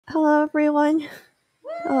Hello, everyone.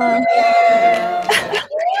 Hello.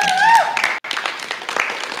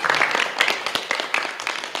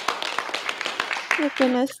 My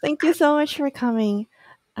goodness, thank you so much for coming.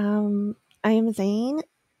 I am Zane.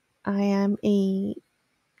 I am a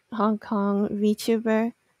Hong Kong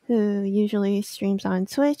Vtuber who usually streams on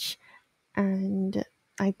Twitch, and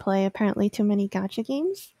I play apparently too many gacha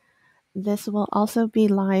games. This will also be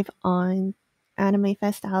live on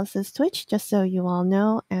AnimeFest Alice's Twitch, just so you all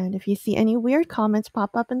know. And if you see any weird comments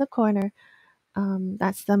pop up in the corner,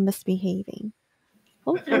 that's them misbehaving.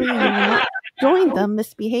 Hopefully you will not join them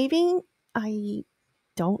misbehaving. I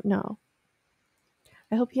don't know.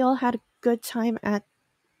 I hope you all had a good time at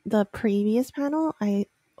the previous panel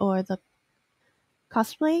or the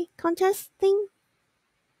cosplay contest thing.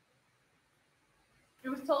 It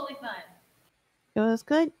was totally fun. It was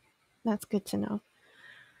good. That's good to know.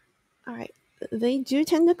 All right. They do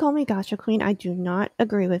tend to call me Gacha Queen. I do not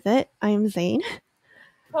agree with it. I am Zane.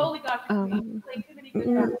 Totally Gacha Queen. Play too many good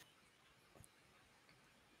gacha.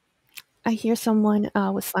 I hear someone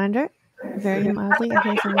with slander. Very mildly, I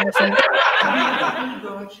hear someone with slander.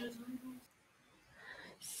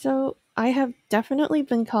 So I have definitely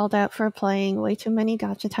been called out for playing way too many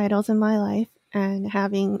gacha titles in my life and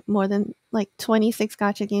having more than like 26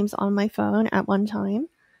 gacha games on my phone at one time.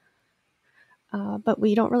 But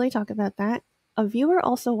we don't really talk about that. A viewer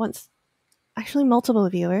also once, actually multiple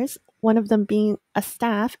viewers, one of them being a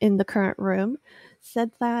staff in the current room,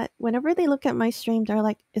 said that whenever they look at my stream, they're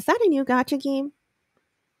like, "Is that a new gacha game?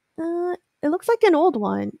 It looks like an old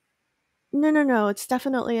one." No, it's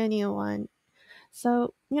definitely a new one.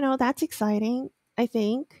 So, that's exciting, I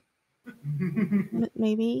think.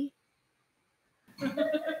 Maybe.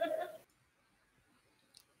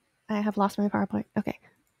 I have lost my PowerPoint. Okay.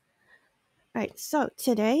 All right, so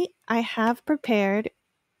today I have prepared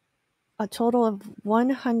a total of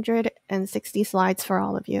 160 slides for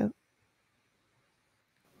all of you.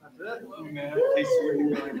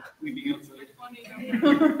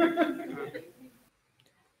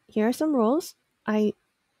 Here are some rules. I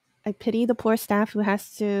pity the poor staff who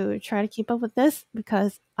has to try to keep up with this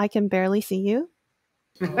because I can barely see you.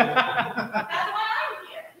 Yay!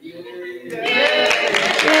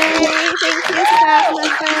 Thank you, staff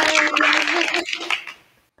members.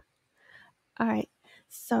 All right,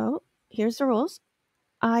 so here's the rules.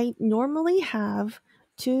 I normally have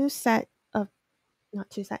two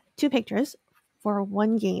pictures for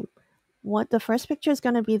one game. The first picture is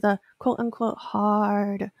going to be the quote-unquote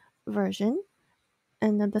hard version,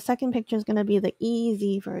 and then the second picture is going to be the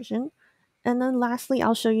easy version, and then lastly,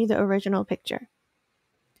 I'll show you the original picture.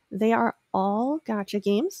 They are all gacha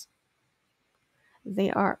games.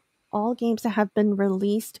 They are all games that have been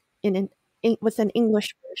released with an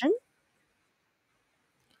English version.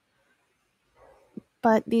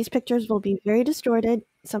 But these pictures will be very distorted.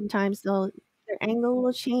 Sometimes their angle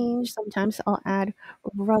will change. Sometimes I'll add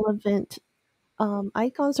relevant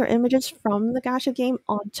icons or images from the gacha game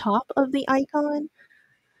on top of the icon.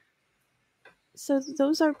 So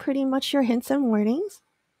those are pretty much your hints and warnings.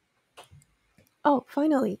 Oh,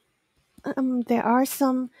 finally, there are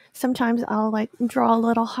sometimes I'll like draw a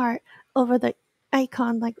little heart over the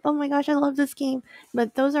icon, like, oh my gosh, I love this game.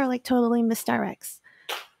 But those are like totally misdirects.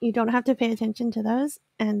 You don't have to pay attention to those,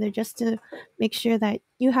 and they're just to make sure that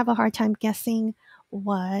you have a hard time guessing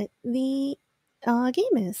what the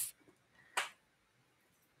game is.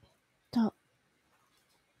 So,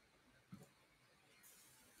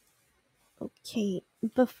 okay,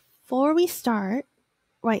 before we start,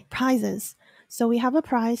 right, prizes. So we have a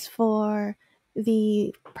prize for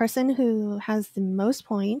the person who has the most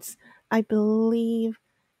points. I believe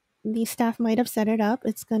the staff might have set it up.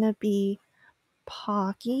 It's going to be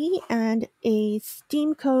Pocky and a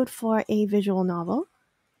Steam code for a visual novel.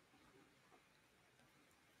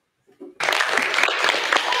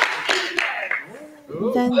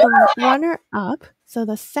 Then the runner-up, so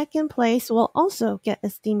the second place, will also get a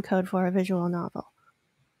Steam code for a visual novel.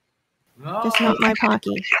 Just not my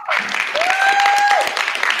Pocky.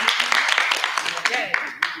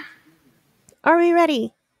 Are we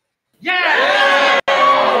ready? Yeah!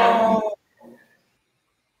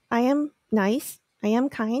 I am nice. I am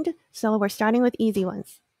kind. So we're starting with easy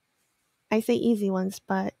ones. I say easy ones,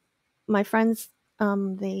 but my friends,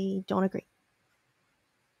 they don't agree.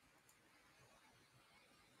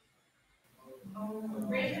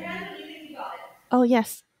 Oh,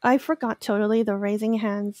 yes. I forgot totally the raising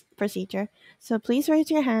hands procedure. So please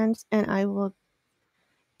raise your hands and I will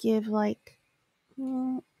give like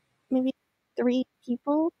maybe 3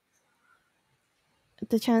 people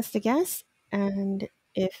the chance to guess. And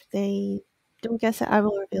if they don't guess it, I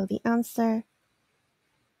will reveal the answer.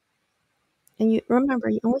 And you remember,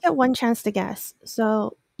 you only get one chance to guess.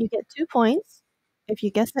 So you get 2 points if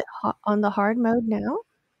you guess it on the hard mode now.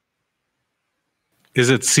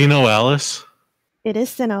 Is it Sino Alice? It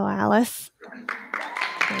is Sinnoh Alice. Good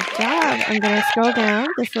job. I'm going to scroll down.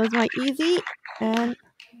 This was my easy. And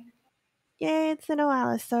yay, it's Sinnoh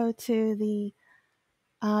Alice. So to the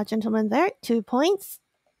gentleman there, 2 points.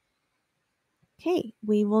 Okay,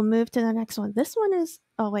 we will move to the next one. This one is...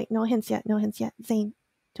 Oh, wait, no hints yet. No hints yet. Zane,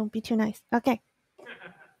 don't be too nice. Okay.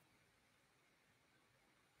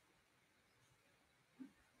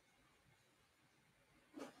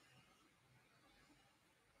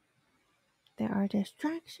 There are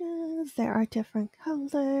distractions. There are different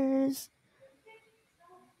colors.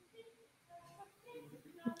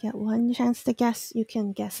 You get one chance to guess. You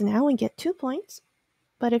can guess now and get 2 points.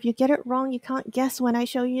 But if you get it wrong, you can't guess when I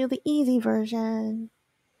show you the easy version.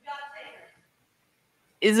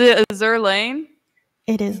 Is it Azur Lane?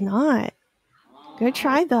 It is not. Good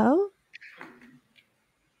try, though.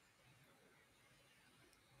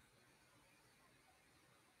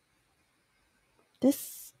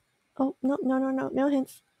 This... Oh, no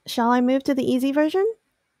hints. Shall I move to the easy version?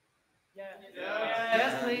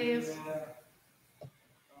 Yes, please.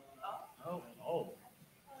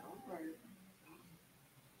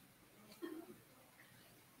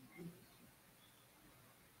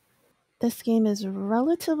 This game is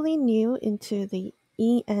relatively new into the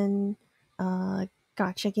EN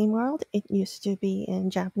Gacha game world. It used to be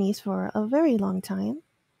in Japanese for a very long time.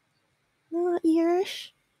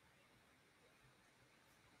 Yearish.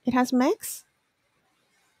 It has mechs.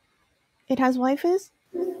 It has waifus.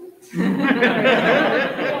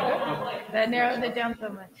 That narrows it down so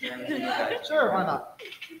much. Sure, why not?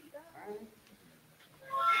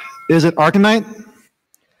 Is it Arcanite?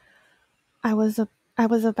 I was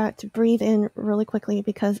about to breathe in really quickly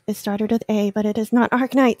because it started with A, but it is not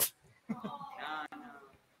Arcanite.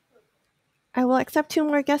 I will accept 2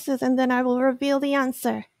 more guesses and then I will reveal the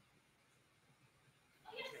answer.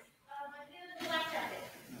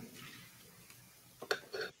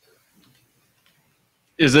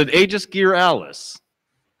 Is it Aegis Gear Alice?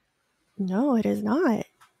 No, it is not.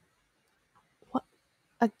 What?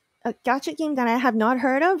 A gacha game that I have not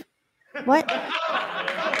heard of? What?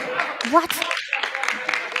 What?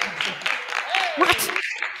 What?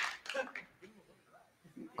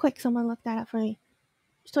 Quick, someone look that up for me.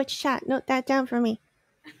 Twitch chat, note that down for me.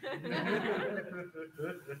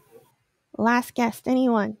 Last guess,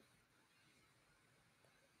 anyone?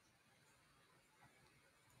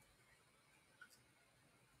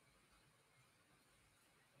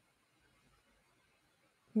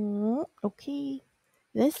 Okay.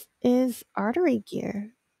 This is Artery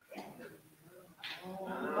Gear.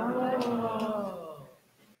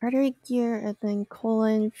 Artery Gear and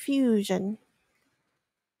then Fusion.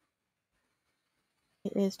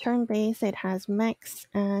 It is turn-based, it has mechs,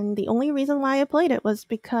 and the only reason why I played it was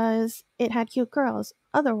because it had cute girls.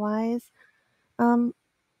 Otherwise, I'm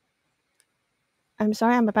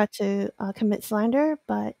sorry I'm about to commit slander,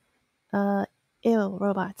 but ew,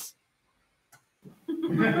 robots.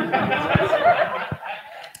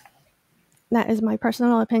 That is my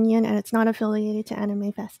personal opinion, and it's not affiliated to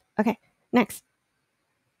AnimeFest. Okay, next.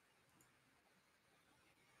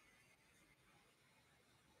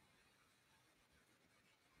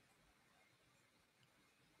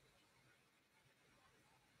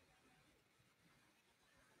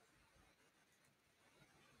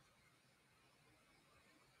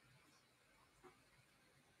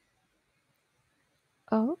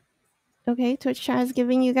 Oh, okay, Twitch chat is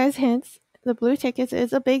giving you guys hints. The blue tickets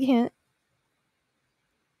is a big hint.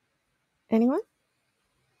 Anyone?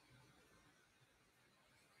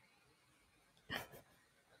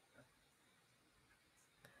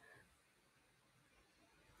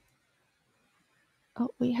 Oh,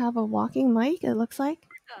 we have a walking mic, it looks like.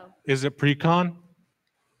 Is it Precon?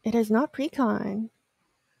 It is not Precon.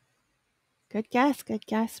 Good guess, good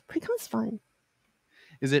guess. Precon's fun.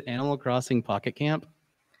 Is it Animal Crossing Pocket Camp?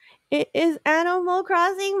 It is Animal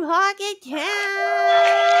Crossing Pocket Camp!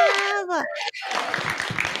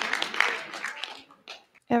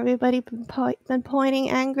 Everybody been pointing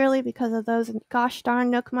angrily because of those gosh darn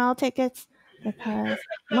Nook Mile tickets. Because,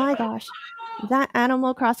 my gosh, that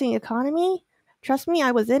Animal Crossing economy, trust me,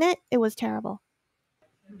 I was in it. It was terrible.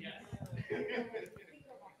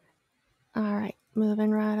 All right,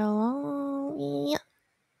 moving right along. Yeah.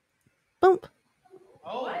 Boom.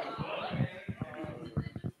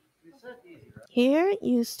 Here,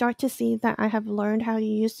 you start to see that I have learned how to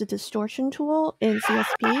use the distortion tool in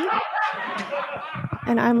CSP.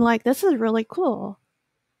 And I'm like, this is really cool.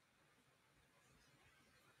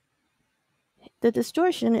 the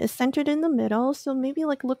distortion is centered in the middle, so maybe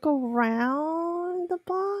like look around the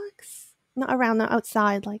box. Not around, not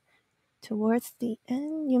outside, like towards the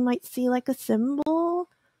end. You might see like a symbol.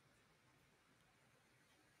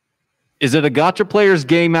 Is it a Gacha player's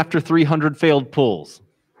game after 300 failed pulls?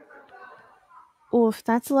 Oof,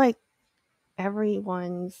 that's like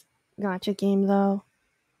everyone's Gacha game though.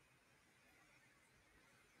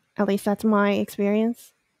 At least that's my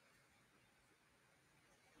experience.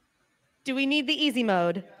 Do we need the easy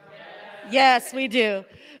mode? Yes, we do.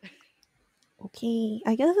 Okay,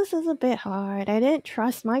 I guess this is a bit hard. I didn't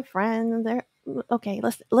trust my friend. They're okay.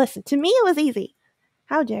 Listen. To me, it was easy.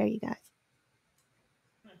 How dare you guys?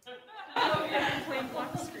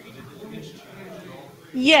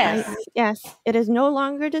 Yes. Yes, it is no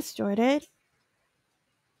longer distorted.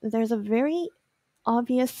 There's a very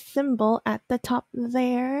obvious symbol at the top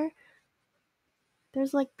there.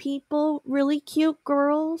 There's like people, really cute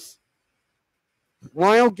girls.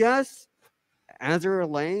 Wild guess. Azure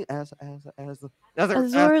Lane.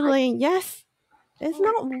 Azure Lane, yes. It's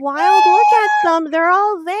not wild. Look at them. They're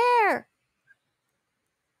all there.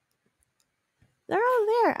 They're all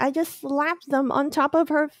there. I just slapped them on top of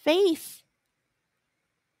her face.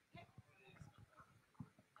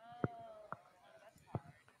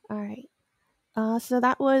 All right. So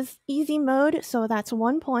that was easy mode. So that's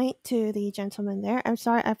 1 point to the gentleman there. I'm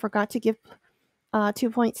sorry, I forgot to give 2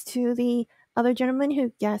 points to the other gentleman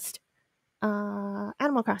who guessed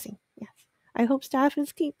Animal Crossing. Yes. I hope staff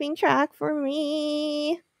is keeping track for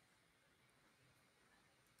me.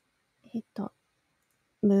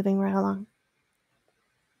 Moving right along.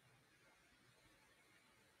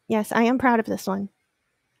 Yes, I am proud of this one.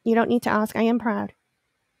 You don't need to ask. I am proud.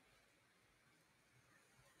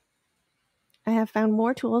 I have found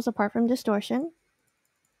more tools apart from distortion.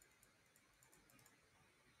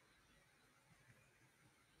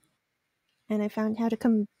 And I found how to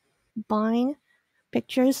combine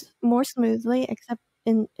pictures more smoothly, except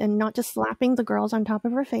in not just slapping the girls on top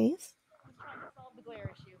of her face.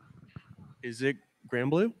 Is it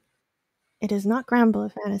Granblue? It is not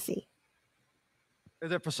Granblue Fantasy.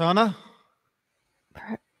 Is it Persona?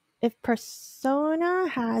 If Persona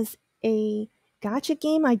has a gacha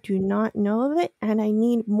game, I do not know of it, and I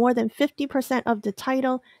need more than 50% of the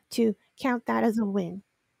title to count that as a win.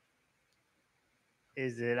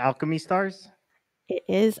 Is it Alchemy Stars? It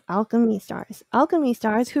is Alchemy Stars. Alchemy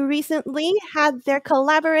Stars, who recently had their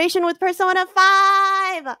collaboration with Persona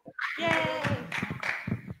 5! Yay!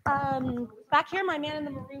 Back here, my man in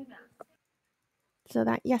the maroon mask. So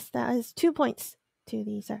that, yes, that is 2 points to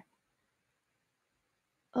the sir.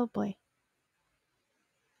 Oh boy.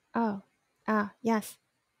 Oh. Yes.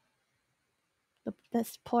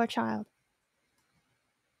 This poor child.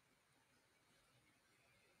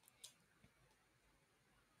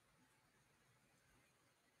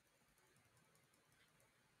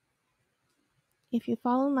 If you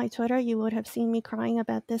follow my Twitter, you would have seen me crying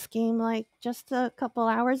about this game like just a couple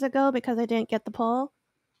hours ago because I didn't get the poll.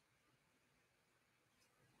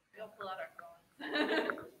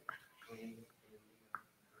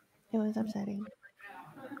 It was upsetting.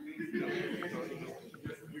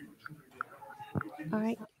 All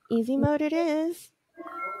right, easy mode it is.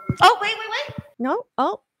 Oh, wait. No?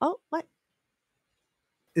 Oh, what?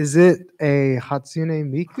 Is it a Hatsune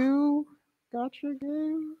Miku gacha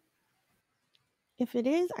game? If it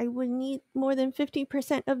is, I would need more than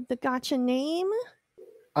 50% of the gacha name.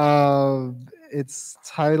 Its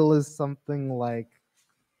title is something like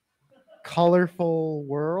Colorful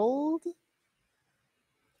World.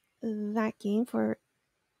 That game, for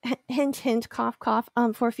hint hint cough cough,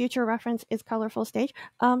 for future reference, is Colorful Stage.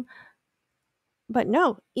 But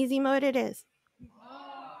no, easy mode it is.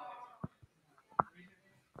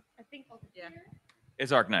 I think Yeah.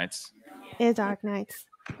 It's Arknights. It's Arknights.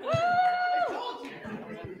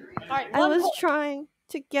 Right, I was trying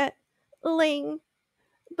to get Ling,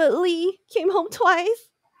 but Lee came home twice.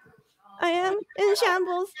 I am in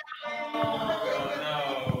shambles.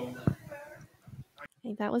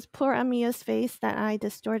 Okay, that was poor Amiya's face that I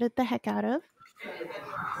distorted the heck out of.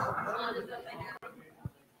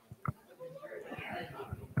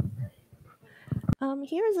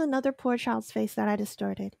 Here's another poor child's face that I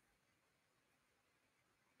distorted.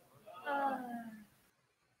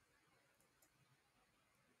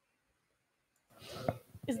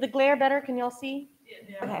 Is the glare better? Can y'all see?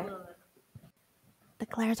 Yeah. Okay. The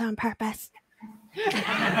glare's on purpose.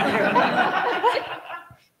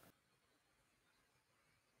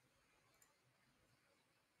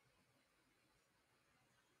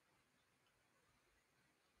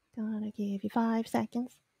 Gonna give you 5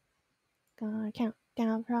 seconds. Gonna count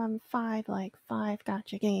down from 5, like 5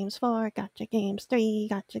 gotcha games, 4 gotcha games, 3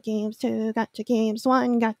 gotcha games, 2 gotcha games,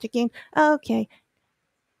 1 gotcha game. Okay.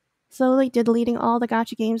 Slowly deleting all the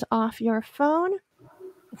gotcha games off your phone.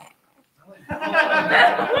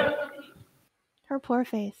 Her poor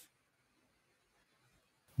face.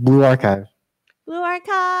 Blue Archive. Blue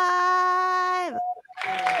Archive!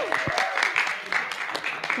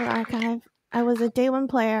 Blue Archive. I was a day one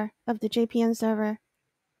player of the JPN server.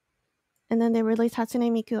 And then they released Hatsune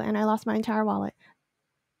Miku and I lost my entire wallet.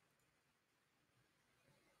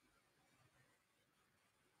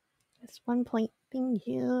 That's 1 point. Thank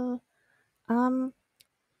you. I'm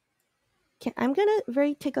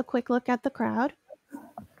gonna take a quick look at the crowd.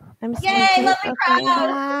 I'm Yay, speaking. lovely Okay, crowd.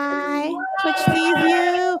 hi. Twitch sees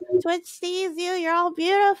you. Twitch sees you. You're all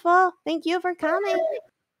beautiful. Thank you for coming.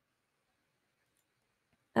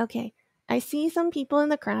 Okay, I see some people in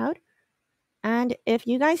the crowd. And if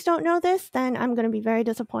you guys don't know this, then I'm going to be very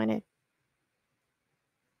disappointed.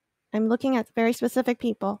 I'm looking at very specific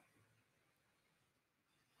people.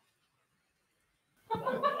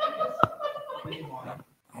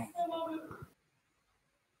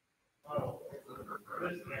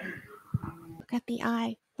 Look at the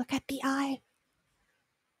eye. Look at the eye.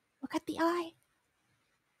 Look at the eye.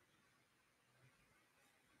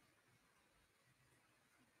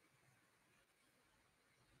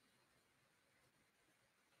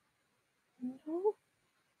 No.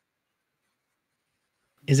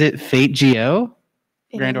 Is it Fate GO?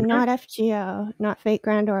 It Grand is Order? not FGO, not Fate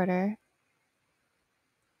Grand Order.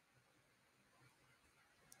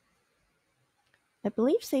 I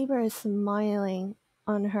believe Saber is smiling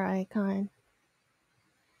on her icon.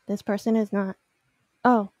 This person is not.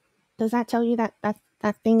 Oh, does that tell you that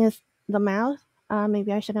that thing is the mouth?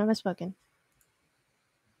 Maybe I should not have spoken.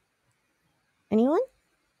 Anyone?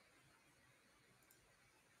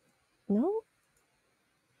 No?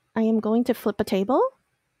 I am going to flip a table.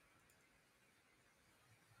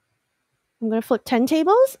 I'm going to flip 10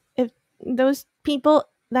 tables. If those people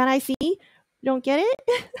that I see don't get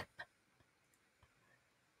it.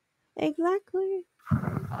 Exactly.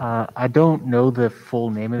 I don't know the full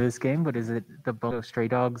name of this game, but is it the Bungo Stray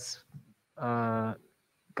Dogs gacha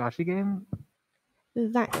game?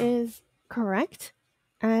 That is correct.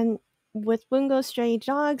 And with Bungo Stray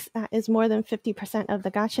Dogs, that is more than 50% of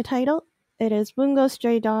the gacha title. It is Bungo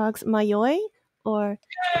Stray Dogs Mayoi, or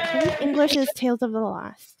I believe English is Tales of the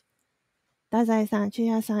Lost. Dazai-san,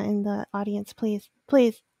 Chuya-san in the audience, please,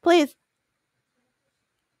 please, please.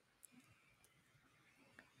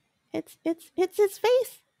 It's his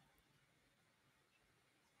face.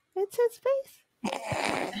 It's his face.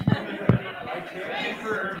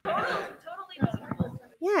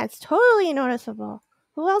 Yeah, it's totally noticeable.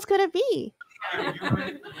 Who else could it be?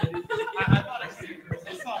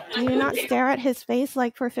 Do you not stare at his face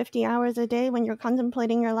like for 50 hours a day when you're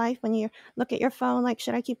contemplating your life, when you look at your phone like,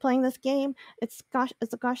 should I keep playing this game? It's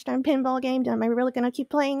a gosh darn pinball game. Am I really going to keep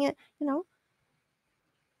playing it? You know?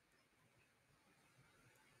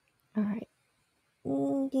 All right.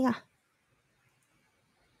 Yeah.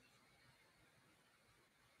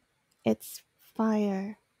 It's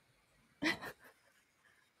fire.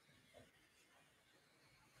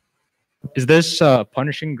 Is this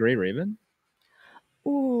Punishing Gray Raven?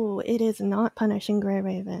 Ooh, it is not Punishing Gray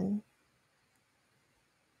Raven.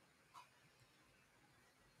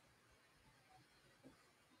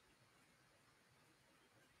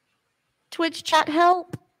 Twitch chat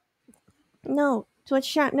help. No,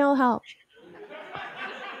 Twitch chat no help.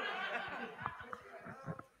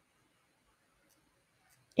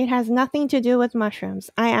 It has nothing to do with mushrooms.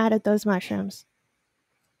 I added those mushrooms.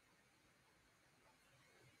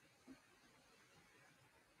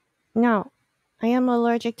 No, I am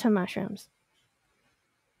allergic to mushrooms.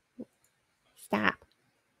 Stop.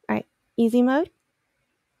 All right, easy mode.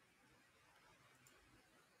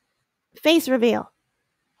 Face reveal.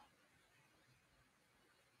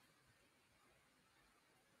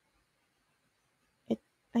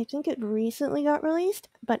 I think it recently got released,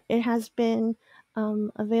 but it has been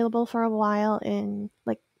available for a while in,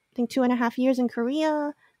 like, I think 2.5 years in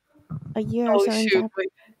Korea, a year or Oh so in shoot! Japan.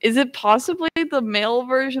 Wait. Is it possibly the male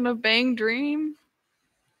version of Bang Dream?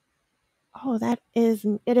 Oh, it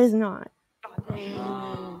is not.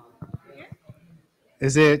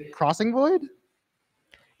 Is it Crossing Void?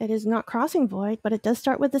 It is not Crossing Void, but it does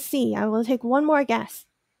start with a C. I will take one more guess.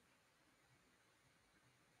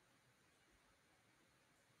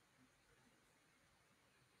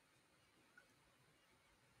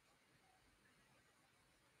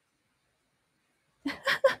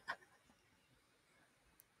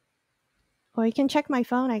 Or you can check my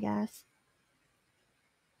phone, I guess.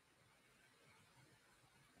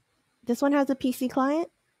 This one has a PC client.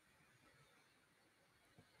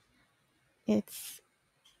 It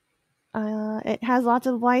has lots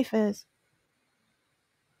of waifus.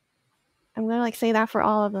 I'm gonna like say that for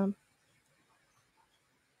all of them.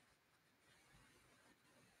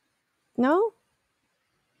 No?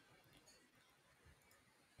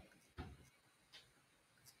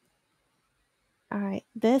 Alright,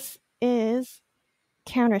 this is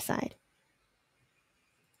Counterside.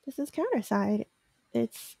 This is Counterside.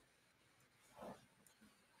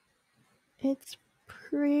 It's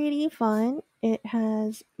pretty fun. It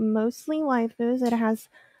has mostly waifus. It has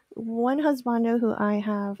one husbando who I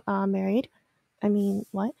have married. I mean,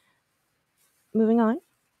 what? Moving on.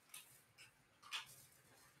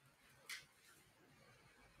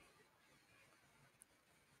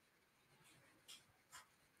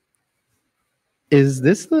 Is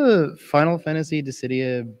this the Final Fantasy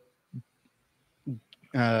Dissidia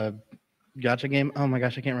gacha game? Oh my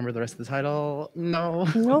gosh, I can't remember the rest of the title. No.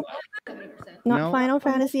 Nope. Not No. Final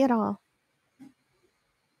Fantasy at all.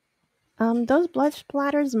 Those blood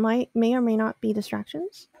splatters may or may not be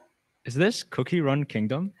distractions. Is this Cookie Run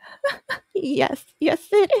Kingdom? Yes, yes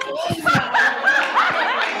it is.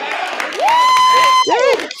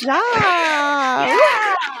 Good job.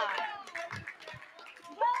 Yeah!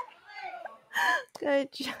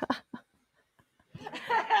 Good job.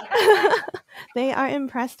 They are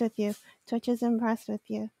impressed with you. Twitch is impressed with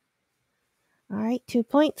you. All right, 2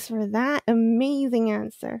 points for that amazing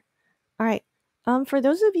answer. All right, for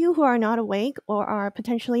those of you who are not awake or are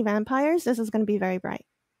potentially vampires, this is going to be very bright.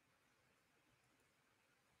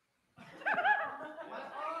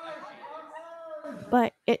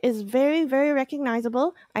 But it is very, very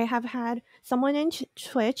recognizable. I have had someone in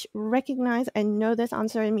Twitch recognize and know this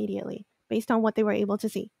answer immediately based on what they were able to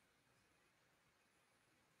see.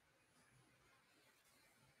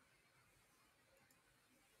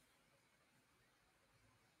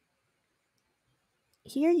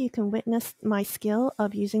 Here you can witness my skill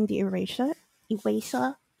of using the eraser.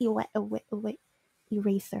 Eraser,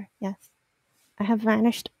 yes. I have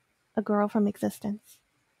vanished a girl from existence.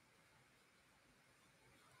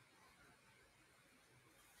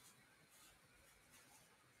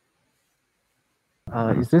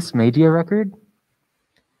 Is this Media Record?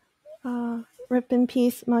 Rip in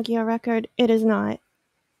peace, Magia Record. It is not.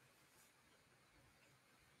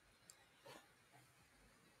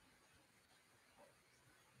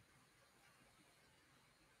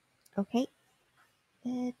 Okay.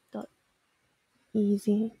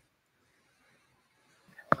 Easy.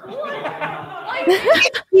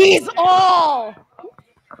 He's all!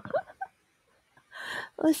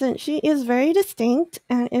 Listen, she is very distinct,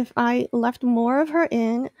 and if I left more of her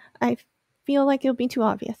in, I feel like it would be too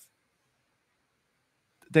obvious.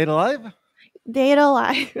 Date Alive? Date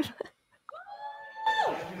Alive.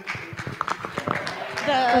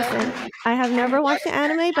 Listen, I have never watched the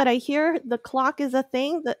anime, but I hear the clock is a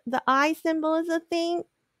thing, the eye symbol is a thing.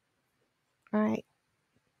 All right.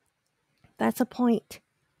 That's a point.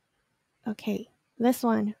 Okay, this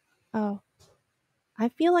one. Oh, I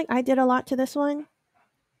feel like I did a lot to this one,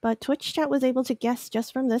 but Twitch chat was able to guess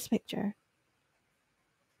just from this picture.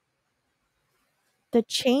 The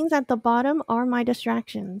chains at the bottom are my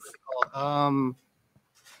distractions. Dragon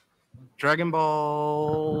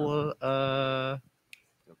Ball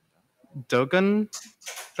Dokkan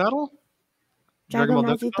Battle? Dragon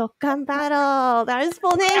Ball Z Dokkan Battle. That is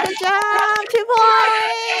full name. Good job. 2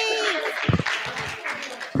 points.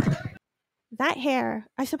 That hair.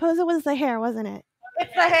 I suppose it was the hair, wasn't it?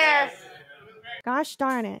 It's the hair. Gosh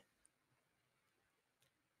darn it.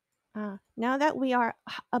 Now that we are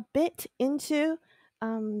a bit into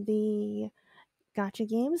the gacha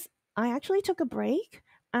games, I actually took a break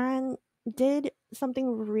and did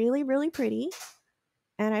something really, really pretty.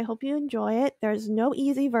 And I hope you enjoy it. There's no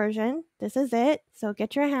easy version. This is it. So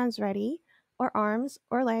get your hands ready, or arms,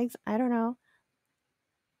 or legs. I don't know.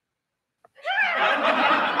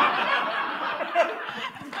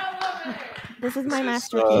 This is my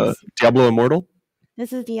masterpiece. Diablo Immortal?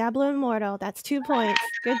 This is Diablo Immortal. That's 2 points.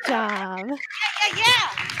 Good job. Yeah.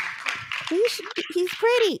 He's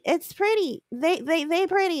pretty. It's pretty. They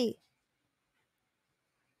pretty.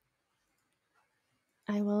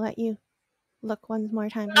 I will let you look one more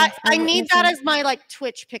time. Yes, I need that listen. as my like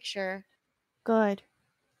Twitch picture. Good.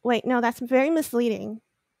 Wait, no, that's very misleading.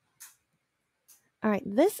 All right,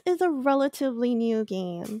 this is a relatively new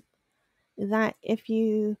game that if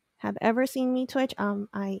you have ever seen me Twitch,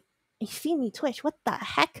 seen me Twitch, what the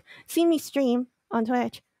heck? Seen me stream on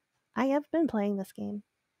Twitch. I have been playing this game.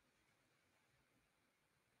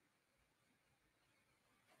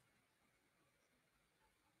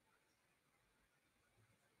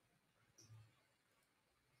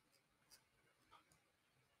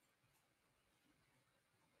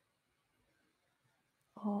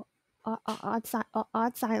 odd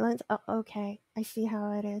silence. Oh, okay, I see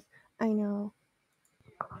how it is. I know.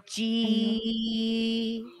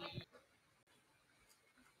 G.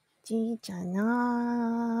 G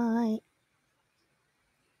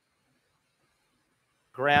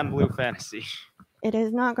Grand Blue Fantasy. It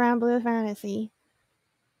is not Grand Blue Fantasy.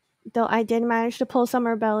 Though I did manage to pull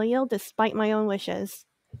Summer Belial despite my own wishes.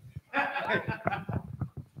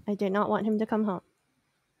 I did not want him to come home.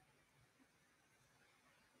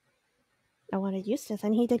 I wanted Eustace,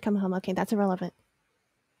 and he did come home. Okay, that's irrelevant.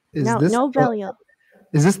 No Belial.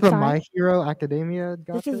 Is this the Sorry? My Hero Academia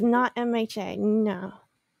gacha? This is not MHA. No.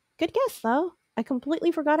 Good guess, though. I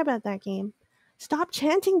completely forgot about that game. Stop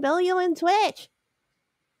chanting Belial in Twitch.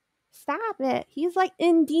 Stop it. He's like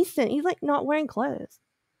indecent. He's like not wearing clothes.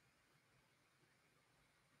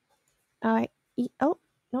 All right. Oh,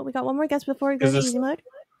 no, we got one more guess before we go to easy mode.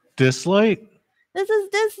 Dislike? This is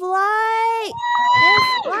dislike.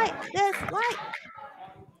 Dislike.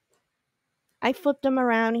 I flipped him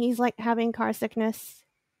around. He's like having car sickness.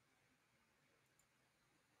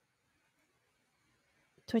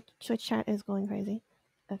 Twitch chat is going crazy.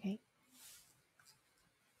 Okay.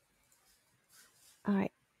 All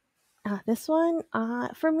right. This one,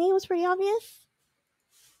 for me, was pretty obvious.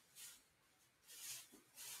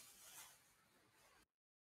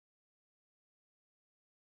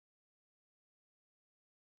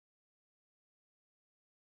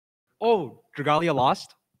 Oh, Dragalia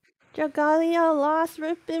lost? Dragalia lost,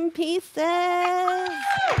 rip in pieces.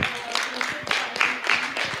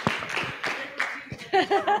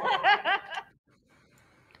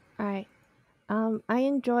 All right. I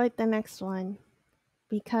enjoyed the next one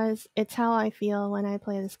because it's how I feel when I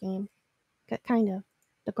play this game. Kind of.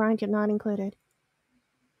 The grind not included.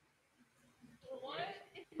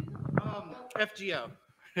 FGO.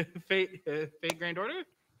 Fate Grand Order?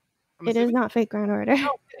 It is not Fate Grand Order.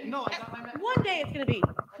 No, I got my map. One day it's gonna be.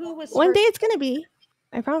 Who was One first? day it's gonna be.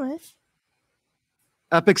 I promise.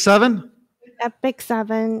 Epic 7? Epic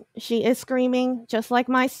 7. She is screaming just like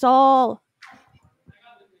my soul.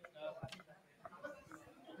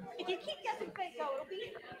 If you keep guessing fake, it'll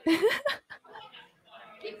be.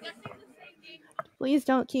 Please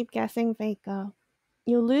don't keep guessing Faco.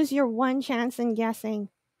 You lose your one chance in guessing.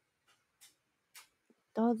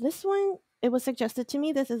 Though this one, it was suggested to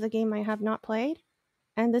me, this is a game I have not played.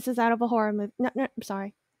 And this is out of a horror movie. No, I'm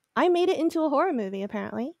sorry. I made it into a horror movie,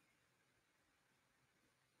 apparently.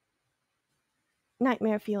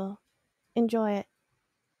 Nightmare Fuel. Enjoy it.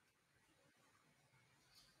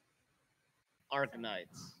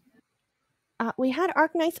 Arknights. We had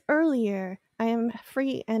Arknights earlier. I am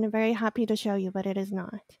free and very happy to show you, but it is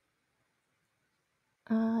not.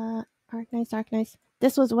 Arknights.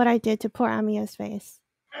 This was what I did to poor Amia's face.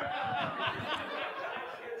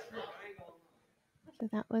 So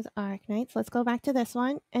that was Arknights. Let's go back to this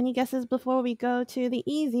one. Any guesses before we go to the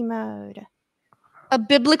easy mode? A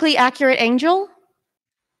biblically accurate angel?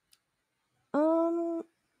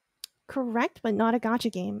 Correct, but not a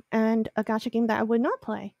gacha game. And a gacha game that I would not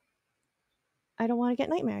play. I don't want to get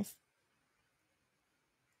nightmares.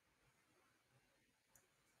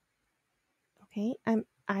 Okay,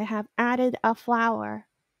 I have added a flower.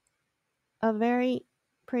 A very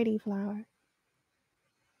pretty flower.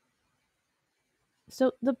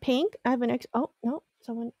 So the pink, I have an oh, no,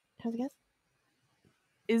 someone has a guess.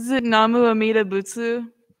 Is it Namu Amida Butsu?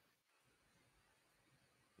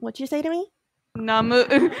 What'd you say to me? Namu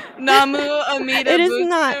Amida It is Butsu.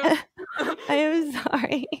 not. I am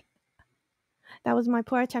sorry. That was my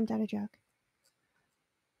poor attempt at a joke.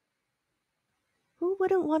 Who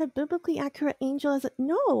wouldn't want a biblically accurate angel as a...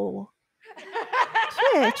 No!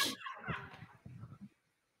 Twitch!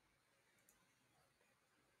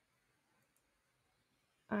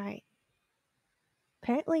 Alright.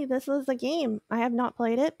 Apparently this was a game. I have not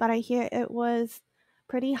played it, but I hear it was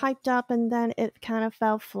pretty hyped up and then it kind of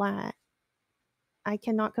fell flat. I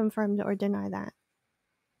cannot confirm or deny that.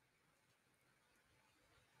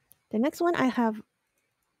 The next one I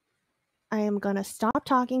am gonna stop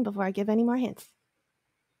talking before I give any more hints.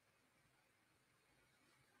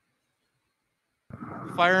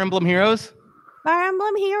 Fire Emblem Heroes? Fire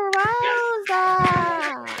Emblem Heroes!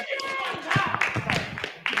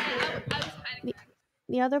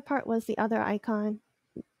 The other part was the other icon.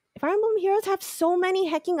 Fire Emblem Heroes have so many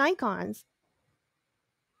hecking icons.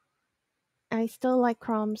 I still like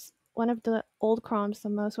Chrome's, one of the old Chrome's the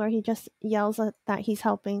most, where he just yells that he's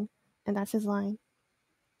helping, and that's his line.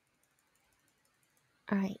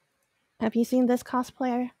 Alright. Have you seen this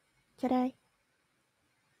cosplayer today?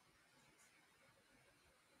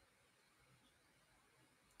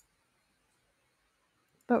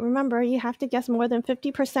 But remember, you have to guess more than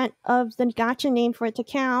 50% of the gacha name for it to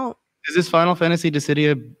count. Is this Final Fantasy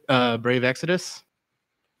Dissidia Brave Exodus?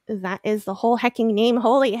 That is the whole hecking name.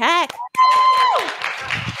 Holy heck!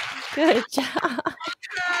 Good job.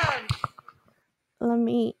 Let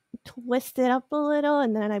me twist it up a little,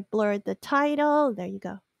 and then I blurred the title. There you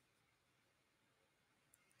go.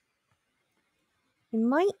 You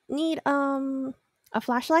might need a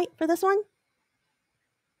flashlight for this one.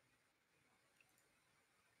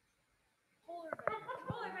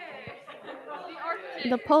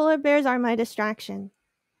 The polar bears are my distraction.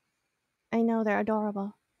 I know, they're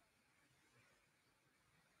adorable.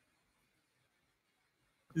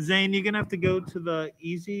 Zane, you're gonna have to go to the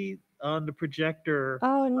easy on the projector.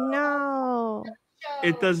 Oh no!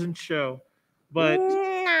 It doesn't show, but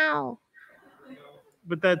no.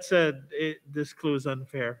 But that said, this clue is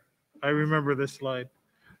unfair. I remember this slide.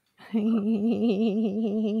 All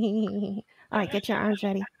right, get your arms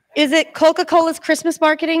ready. Is it Coca-Cola's Christmas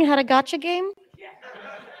marketing had a gotcha game?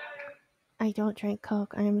 I don't drink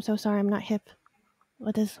Coke. I am so sorry. I'm not hip.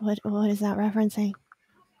 What is that referencing?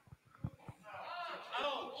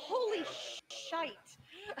 Holy shite.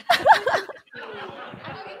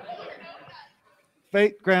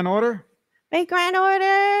 Fate Grand Order. Fate Grand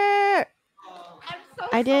Order.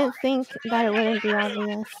 I didn't think that it wouldn't be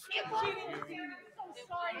obvious.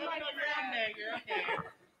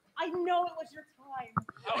 I know it was your time.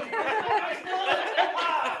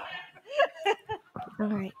 All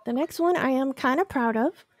right, the next one I am kind of proud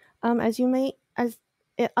of. Unless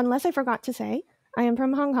I forgot to say, I am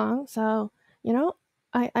from Hong Kong, so you know,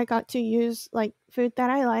 I got to use like food that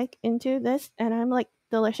I like into this, and I'm like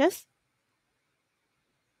delicious.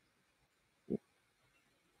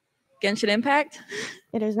 Genshin Impact?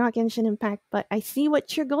 It is not Genshin Impact, but I see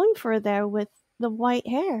what you're going for there with the white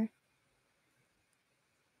hair.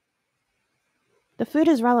 The food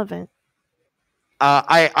is relevant.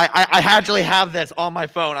 I actually have this on my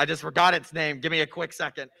phone. I just forgot its name. Give me a quick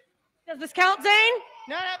second. Does this count, Zane?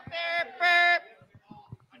 No.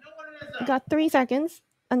 You got 3 seconds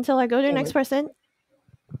until I go to the next person.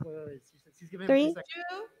 3,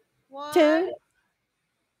 2.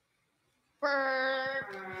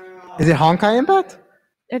 Is it Honkai Impact?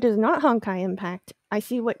 It is not Honkai Impact. I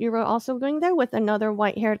see what you were also going there with another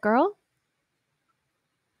white-haired girl.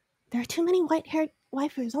 There are too many white-haired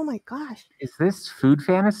waifus. Oh my gosh. Is this Food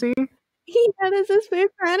Fantasy? Yeah, this is Food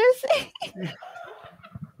Fantasy.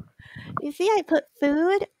 You see, I put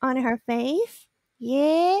food on her face.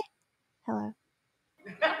 Yeah. Hello.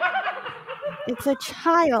 It's a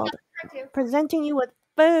child presenting you with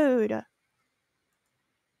food. All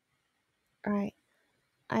right.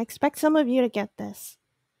 I expect some of you to get this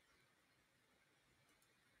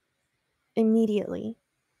immediately.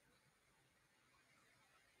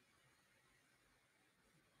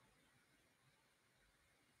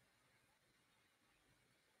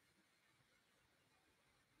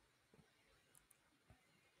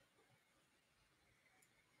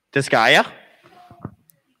 Disgaea?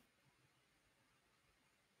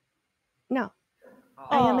 No.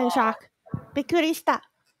 I am in shock. Bikurista.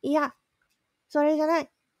 Yeah. それじゃない.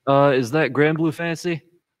 Is that Grand Blue Fantasy?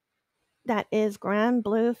 That is Grand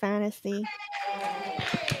Blue Fantasy.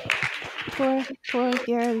 Poor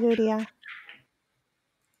dear Ludia.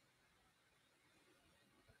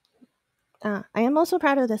 I am also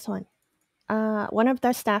proud of this one. One of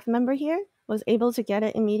their staff member here was able to get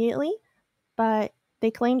it immediately, but they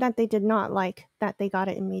claimed that they did not like that they got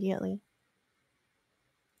it immediately.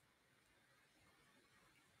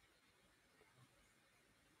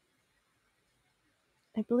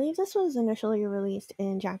 I believe this was initially released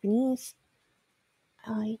in Japanese.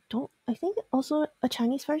 I think also a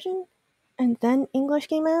Chinese version, and then English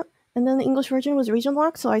came out, and then the English version was region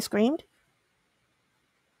locked, so I screamed.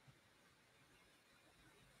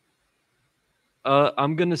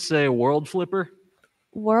 I'm gonna say World Flipper.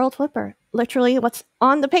 World Flipper. Literally what's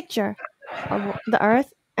on the picture. The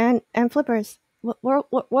Earth and flippers.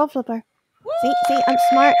 World Flipper. See, I'm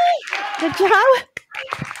smart. Good job.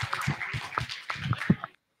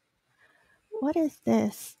 What is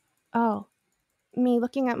this? Oh, me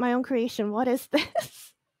looking at my own creation. What is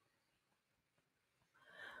this?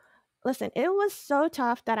 Listen, it was so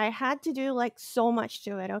tough that I had to do like so much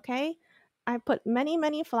to it, okay? I put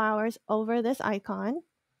many flowers over this icon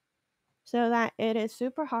so that it is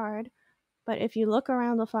super hard. But if you look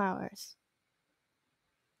around the flowers,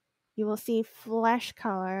 you will see flesh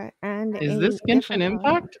color and Is this Genshin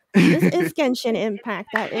Impact? This is Genshin Impact.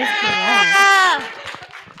 That is correct.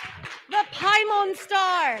 The Paimon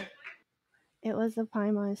Star. It was the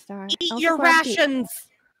Paimon Star. Eat your rations.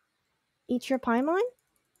 Eat your Paimon?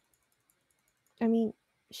 I mean,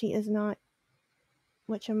 she is not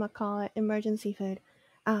whatchamacallit emergency food.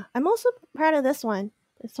 I'm also proud of this one.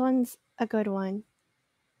 This one's a good one.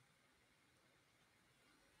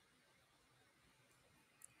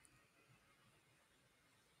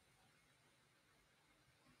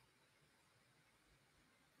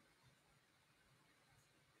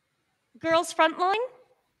 Girls Frontline?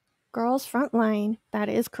 Girls Frontline. That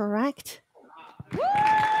is correct.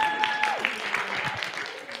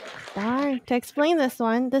 Darn. To explain this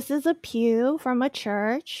one, this is a pew from a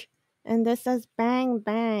church, and this says bang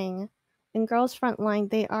bang. In Girls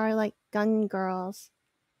Frontline, they are like gun girls.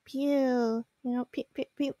 Pew. You know, pew, pew,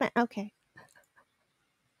 pew, bang. Okay.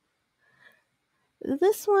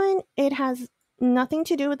 This one, it has nothing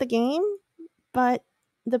to do with the game, but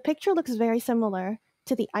the picture looks very similar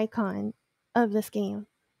to the icon of this game.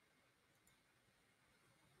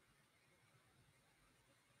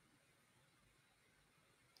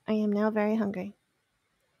 I am now very hungry.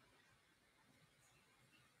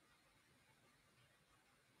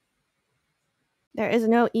 There is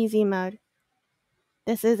no easy mode.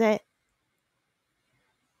 This is it.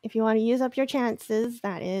 If you want to use up your chances,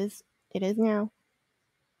 it is now.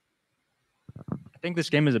 I think this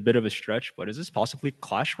game is a bit of a stretch, but is this possibly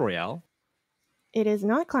Clash Royale? It is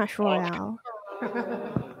not Clash Royale.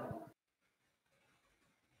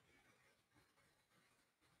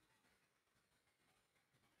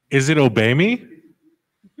 Is it Obey Me?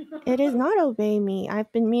 It is not Obey Me.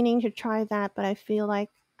 I've been meaning to try that, but I feel like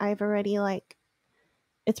I've already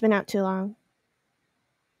it's been out too long.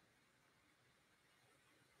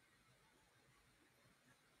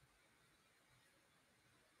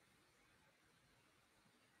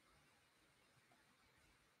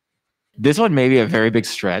 This one may be a very big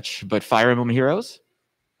stretch, but Fire Emblem Heroes?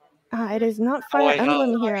 It is not Fire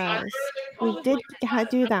Emblem Heroes. We did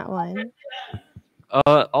do that one.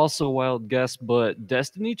 Also wild guess, but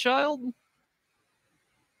Destiny Child?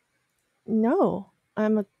 No.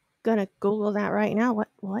 I'm gonna Google that right now.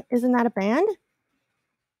 What? Isn't that a band?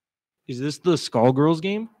 Is this the Skullgirls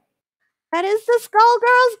game? That is the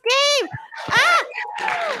Skullgirls game! Ah!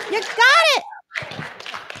 You got it!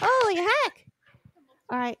 Holy heck!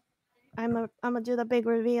 Alright. I'm gonna do the big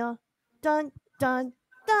reveal. Dun, dun,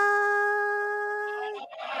 dun!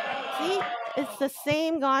 See? It's the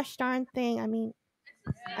same gosh darn thing. I mean,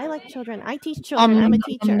 I like children. I teach children. I'm a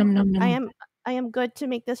teacher. I am good to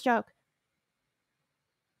make this joke.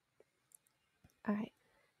 Alright.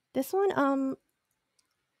 This one, I'm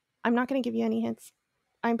not gonna give you any hints.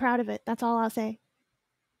 I'm proud of it. That's all I'll say.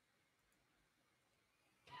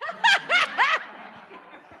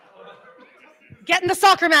 Get in the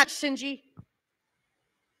soccer match, Shinji.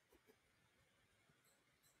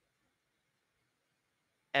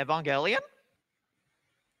 Evangelion?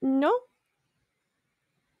 No.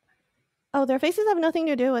 Oh, their faces have nothing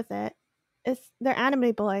to do with it. They're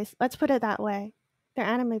anime boys. Let's put it that way. They're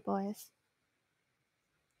anime boys.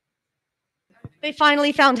 They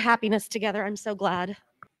finally found happiness together. I'm so glad.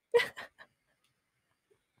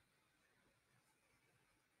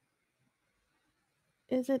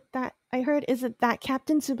 Is it that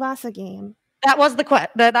Captain Tsubasa game? That was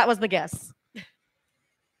that was the guess.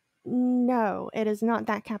 No, it is not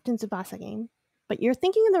that Captain Tsubasa game. But you're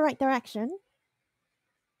thinking in the right direction.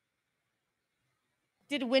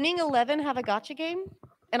 Did Winning 11 have a gacha game?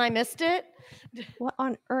 And I missed it? What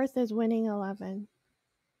on earth is Winning 11?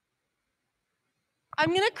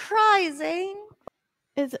 I'm gonna cry, Zane.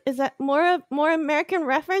 Is that more American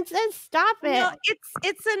references? Stop it. No,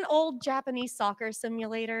 it's an old Japanese soccer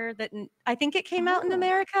simulator that I think it came out in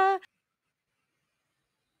America.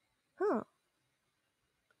 Huh.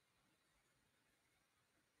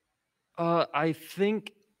 I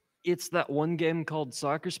think it's that one game called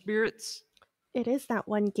Soccer Spirits. It is that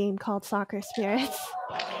one game called Soccer Spirits.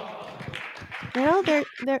 You know,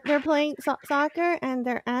 they're playing soccer and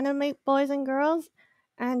they're anime boys and girls,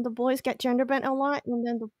 and the boys get gender bent a lot, and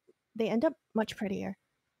then they end up much prettier.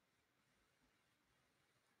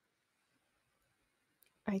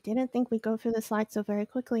 I didn't think we'd go through the slides so very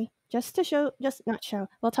quickly.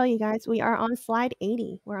 We'll tell you guys, we are on slide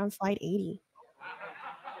 80. We're on slide 80.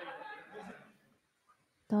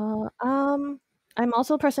 I'm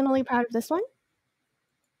also personally proud of this one.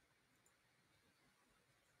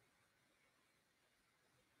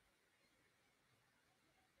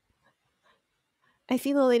 I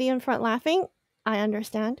see the lady in front laughing. I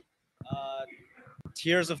understand.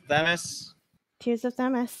 Tears of Themis. Tears of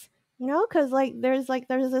Themis. You know, because there's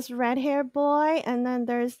this red-haired boy, and then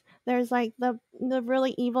there's like the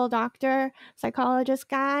really evil doctor psychologist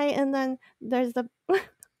guy, and then there's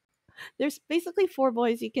there's basically 4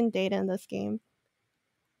 boys you can date in this game.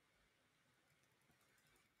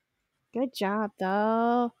 Good job,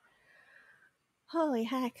 though. Holy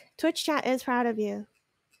heck. Twitch chat is proud of you.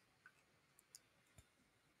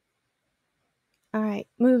 All right,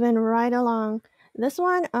 moving right along. This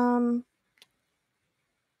one, oh,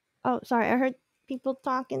 sorry, I heard people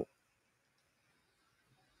talking.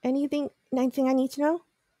 Anything I need to know?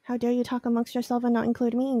 How dare you talk amongst yourself and not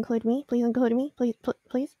include me? Include me. Please include me. Please,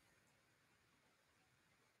 please.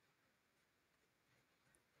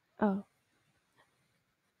 Oh.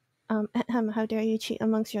 How dare you cheat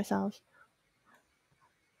amongst yourselves?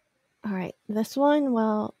 All right, this one,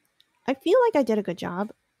 well, I feel like I did a good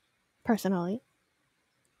job, personally.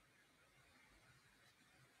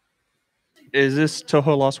 Is this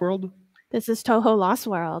Toho Lost World? This is Toho Lost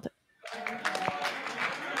World.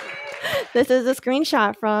 This is a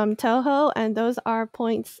screenshot from Toho, and those are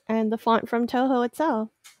points and the font from Toho itself.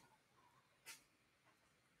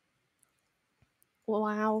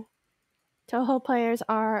 Wow. Toho players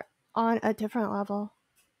are on a different level.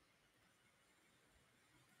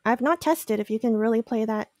 I've not tested if you can really play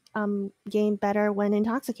that game better when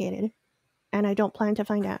intoxicated, and I don't plan to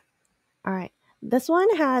find out. All right. This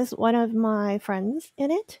one has one of my friends in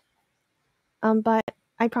it, but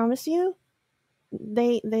I promise you,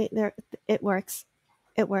 it works.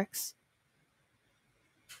 It works.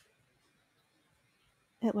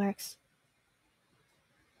 It works.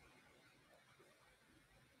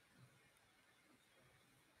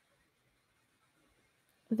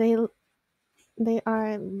 They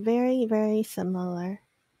are very, very similar.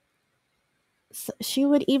 So she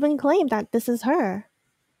would even claim that this is her.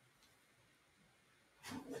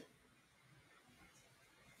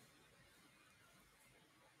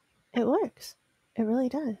 It works. It really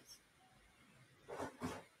does.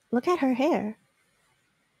 Look at her hair.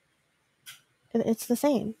 It's the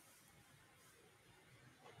same.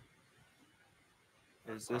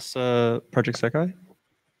 Is this Project Sekai?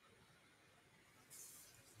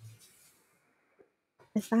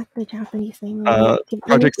 Is that the Japanese name?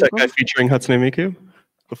 Project Sekai featuring Hatsune Miku,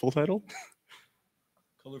 the full title.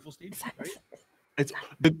 Colorful Stage, right? It's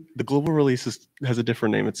the global release has a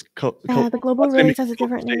different name. It's the global Hatsune release Miku has a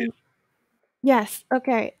different Global name. Yes.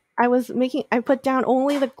 Okay. I put down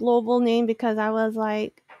only the global name because I was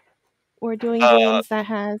like, we're doing games that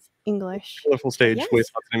has English. Colorful Stage Yes. with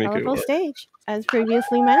Hatsune Miku. Colorful Stage, as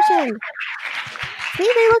previously mentioned. See,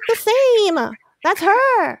 they look the same. That's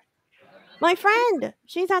her. My friend.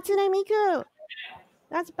 She's Hatsune Miku.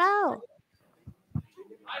 That's Belle.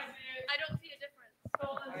 I don't see a difference.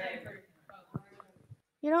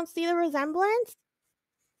 You don't see the resemblance?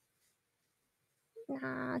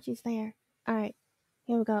 Nah, she's there. All right,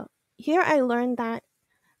 here we go. Here I learned that,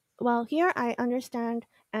 well, here I understand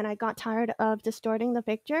and I got tired of distorting the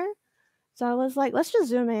picture. So I was like, let's just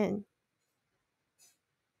zoom in.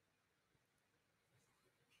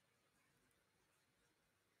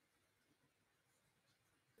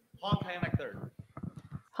 Honkai Impact Third.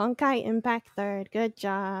 Honkai Impact Third. Good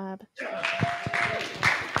job.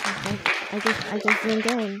 I just zoomed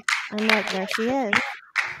in. I'm like, there she is.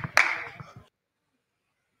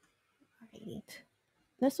 Right.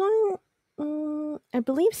 This one, I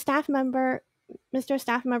believe Mr.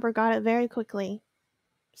 Staff Member got it very quickly.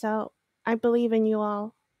 So I believe in you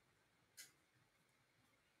all.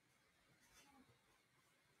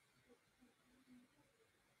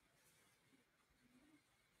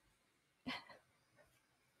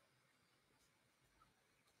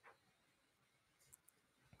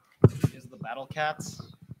 Is the Battle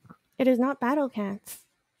Cats? It is not Battle Cats.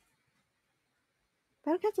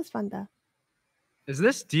 Battle Cats is fun though. Is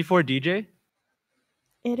this D4DJ?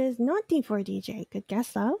 It is not D4DJ. Good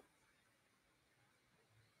guess though.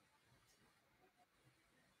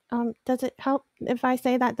 Does it help if I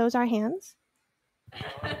say that those are hands?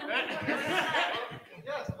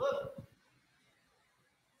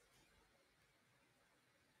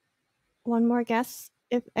 One more guess,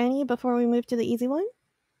 if any, before we move to the easy one.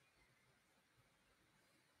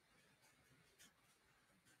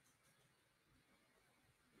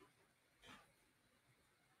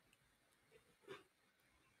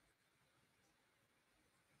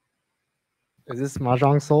 Is this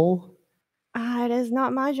Mahjong Soul? It is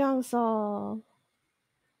not Mahjong Soul.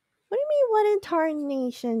 What do you mean, what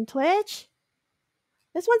incarnation, Twitch?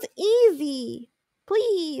 This one's easy.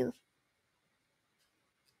 Please.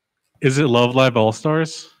 Is it Love Live All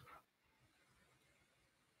Stars?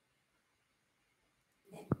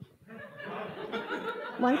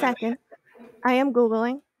 One second. I am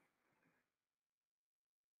Googling.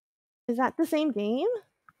 Is that the same game?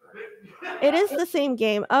 It is the same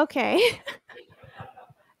game. Okay.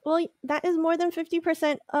 Well, that is more than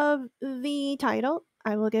 50% of the title.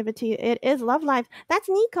 I will give it to you. It is Love Live. That's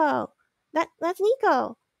Nico. That's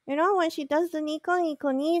Nico. You know, when she does the Nico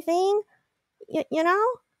ni thing, you know?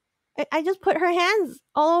 I just put her hands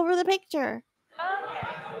all over the picture.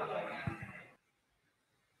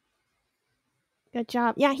 Good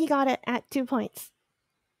job. Yeah, he got it at 2 points.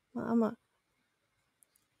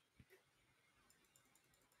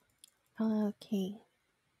 Okay.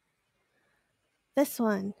 This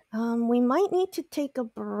one. We might need to take a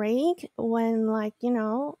break when, like, you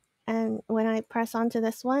know, and when I press onto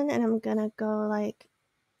this one, and I'm gonna go like,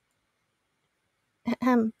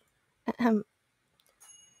 ahem, ahem.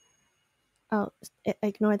 Oh,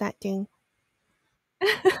 ignore that ding.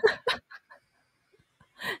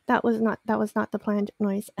 That was not the planned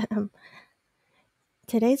noise.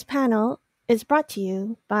 Today's panel is brought to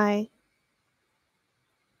you by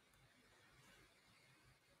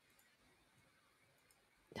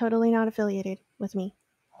totally not affiliated with me.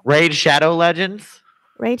 Raid Shadow Legends.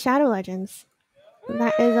 Raid Shadow Legends.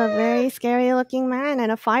 That is a very scary looking man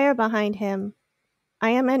and a fire behind him. I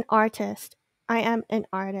am an artist. I am an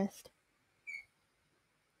artist.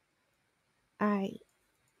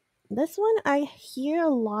 This one I hear a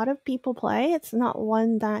lot of people play. It's not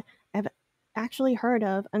one that I've actually heard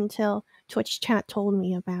of until Twitch chat told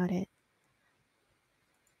me about it.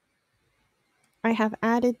 I have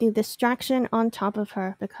added the distraction on top of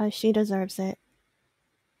her because she deserves it.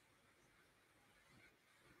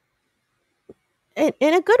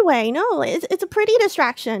 In a good way. No, it's a pretty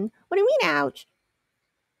distraction. What do you mean, ouch?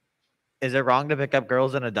 Is it wrong to pick up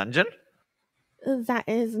girls in a dungeon? That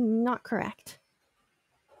is not correct.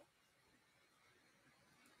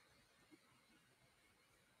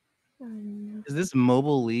 Is this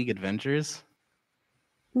Mobile League Adventures?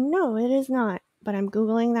 No, it is not. But I'm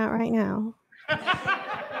Googling that right now.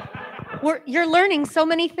 You're learning so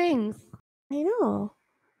many things. I know.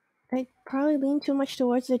 I probably lean too much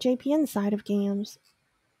towards the JPN side of games.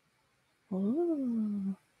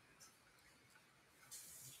 Ooh.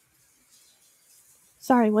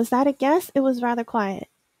 Sorry, was that a guess? It was rather quiet.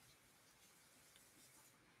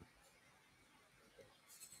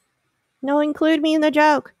 No, include me in the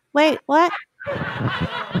joke. Wait, what?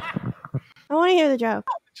 I want to hear the joke.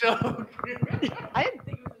 Joke.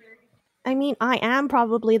 I mean, I am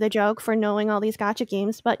probably the joke for knowing all these gacha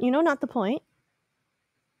games, but you know, not the point.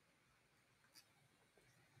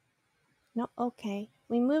 No, okay.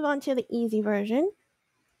 We move on to the easy version.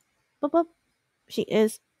 Boop, boop. She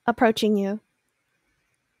is approaching you.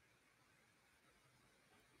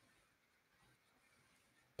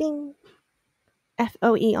 Ding.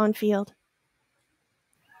 FOE on field.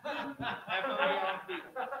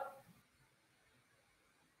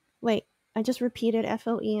 Wait, I just repeated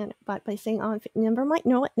FOE but by saying on. Never mind.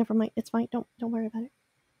 No, what? Never mind. It's fine. Don't worry about it.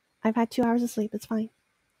 I've had 2 hours of sleep. It's fine.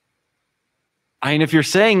 I mean, if you're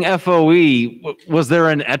saying FOE, was there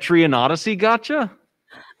an Etrian Odyssey gacha?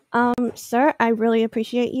 Sir, I really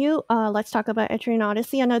appreciate you. Let's talk about Etrian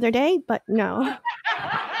Odyssey another day, but no.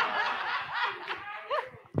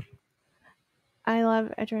 I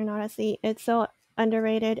love Etrian Odyssey. It's so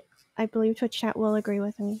underrated. I believe Twitch chat will agree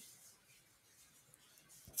with me.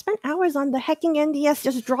 Spent hours on the hecking NDS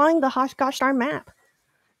just drawing the gosh darn map.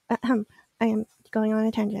 I am going on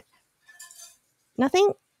a tangent.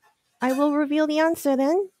 Nothing? I will reveal the answer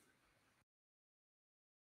then.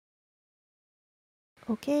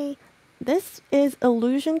 Okay. This is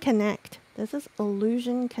Illusion Connect. This is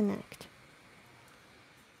Illusion Connect.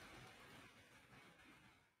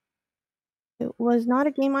 It was not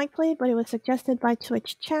a game I played, but it was suggested by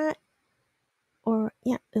Twitch chat. Or,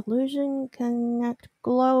 yeah, Illusion Connect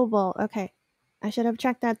Global. Okay. I should have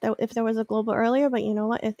checked that though if there was a global earlier, but you know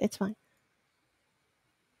what? It's fine.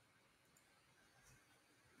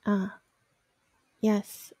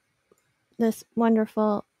 Yes. This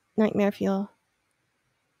wonderful nightmare fuel.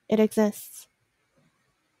 It exists.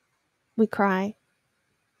 We cry.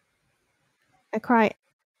 I cry.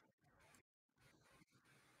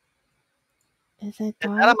 Is it Is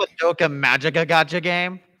dark? that a Madoka Magica gacha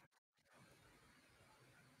game?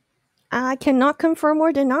 I cannot confirm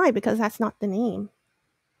or deny because that's not the name.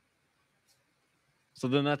 So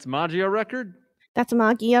then that's Magia Record? That's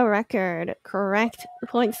Magia Record. Correct.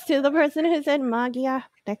 Points to the person who said Magia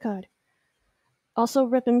Record. Also,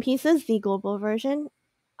 Rip in Pieces, the global version.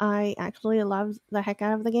 I actually loved the heck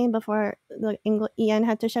out of the game before the EN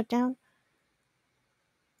had to shut down.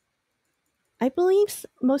 I believe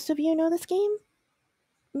most of you know this game,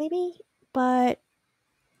 maybe, but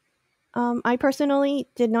I personally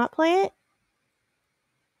did not play it.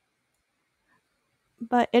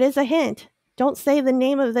 But it is a hint. Don't say the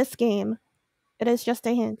name of this game. It is just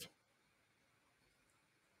a hint.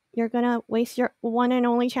 You're gonna waste your one and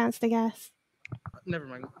only chance to guess. Never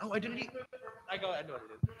mind. Oh, Identity. I know what it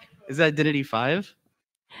is. Is that Identity 5?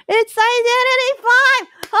 It's Identity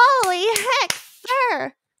 5! Holy heck,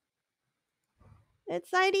 sir!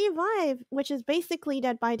 It's ID 5, which is basically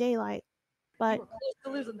Dead by Daylight. But Close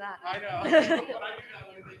to losing that. I know.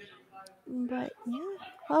 But yeah,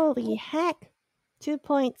 holy heck. 2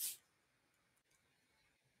 points.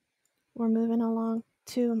 We're moving along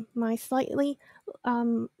to my slightly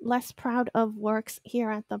less proud of works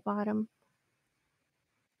here at the bottom.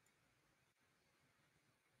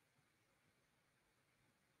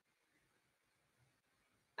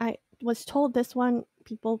 I was told this one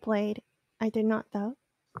people played. I did not though.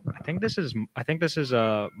 I think this is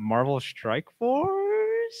a Marvel Strike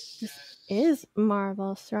Force. This is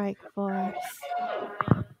Marvel Strike Force.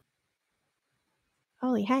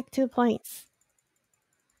 Holy heck, 2 points.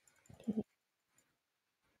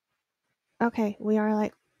 Okay, we are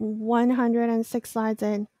like 106 slides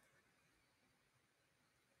in.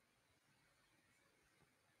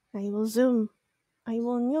 I will zoom. I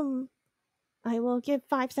will zoom. I will give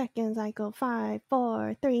 5 seconds. I go 5,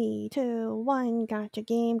 4, 3, 2, 1. Gacha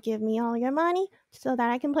game. Give me all your money so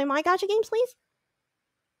that I can play my gacha games, please.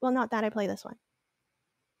 Well, not that I play this one.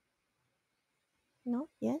 No?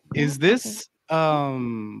 Yes? Is this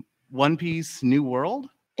One Piece New World?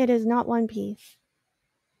 It is not One Piece.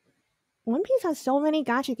 One Piece has so many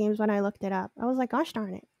gacha games when I looked it up. I was like, gosh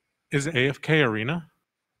darn it. Is it AFK Arena?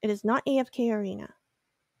 It is not AFK Arena.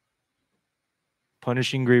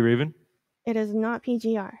 Punishing Grey Raven. It is not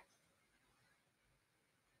PGR.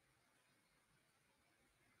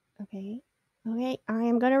 Okay. Okay, I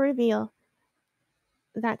am going to reveal.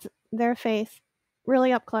 That's their face.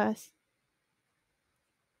 Really up close.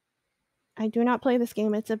 I do not play this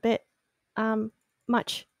game. It's a bit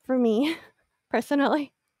much for me,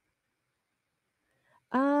 personally.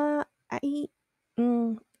 I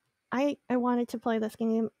wanted to play this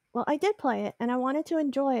game. Well, I did play it, and I wanted to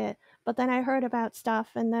enjoy it, but then I heard about stuff,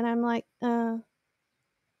 and then I'm like, so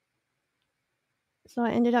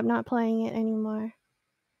I ended up not playing it anymore.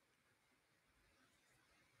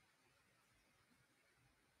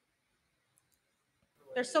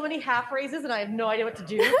 There's so many half raises, and I have no idea what to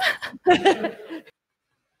do.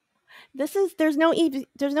 There's no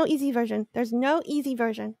easy version. There's no easy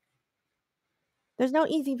version. There's no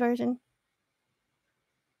easy version.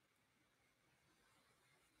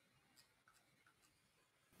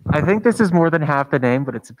 I think this is more than half the name,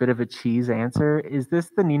 but it's a bit of a cheese answer. Is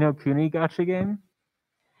this the Ni no Kuni gacha game?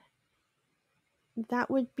 That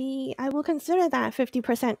would be, I will consider that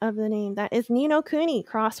 50% of the name. That is Ni no Kuni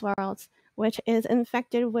Cross Worlds, which is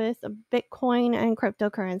infected with Bitcoin and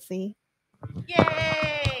cryptocurrency.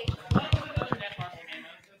 Yay!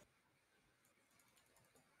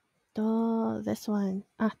 Oh, this one.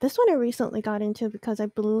 This one I recently got into because I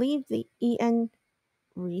believe the the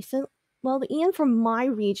EN from my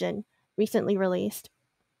region recently released.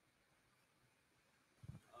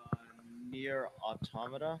 Near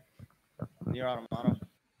Automata. Near Automata.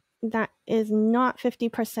 That is not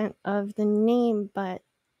 50% of the name, but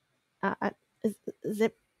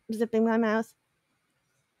zipping my mouse.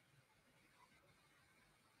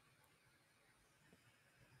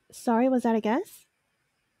 Sorry, was that a guess?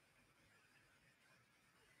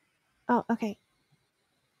 Oh, okay.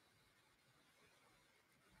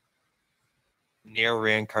 Near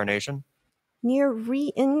Reincarnation. Near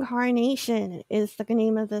Reincarnation is the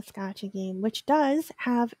name of this gacha game, which does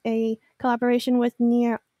have a collaboration with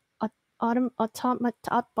Near Automata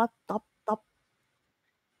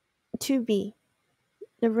 2B,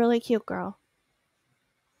 the really cute girl.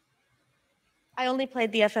 I only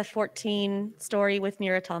played the FF14 story with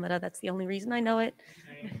Nier Automata. That's the only reason I know it.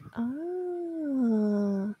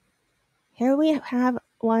 Oh. Here we have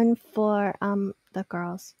one for the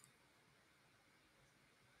girls,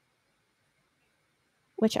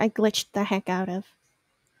 which I glitched the heck out of.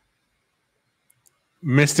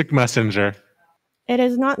 Mystic Messenger. It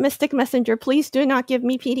is not Mystic Messenger. Please do not give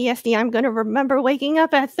me PTSD. I'm going to remember waking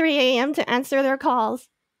up at 3 a.m. to answer their calls.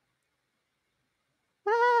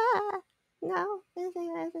 No.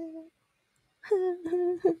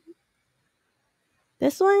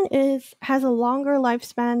 This one has a longer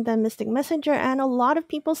lifespan than Mystic Messenger, and a lot of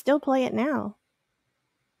people still play it now.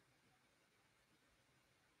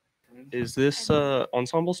 Is this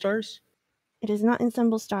Ensemble Stars? It is not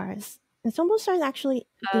Ensemble Stars. Ensemble Stars actually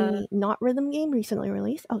the not rhythm game recently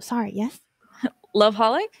released. Oh, sorry, yes?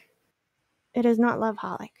 Loveholic? It is not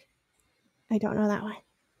Loveholic. I don't know that one.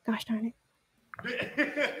 Gosh darn it.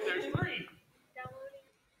 There's 3.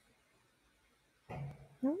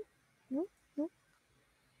 No.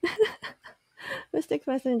 Mystic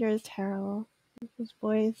Messenger is terrible. Those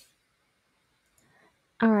boys.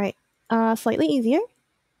 All right. Slightly easier.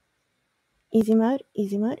 Easy mode.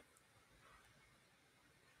 Easy mode.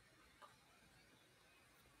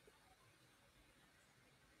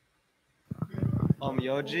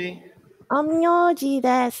 Yoji. Yoji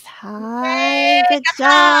desu. Hi. Good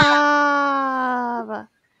job.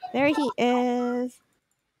 There he is.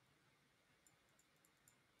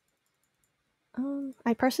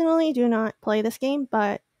 I personally do not play this game,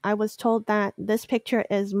 but I was told that this picture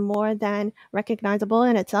is more than recognizable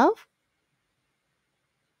in itself.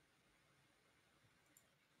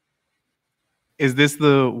 Is this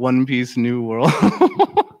the One Piece New World?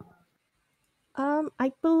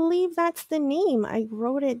 I believe that's the name. I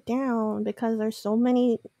wrote it down because there's so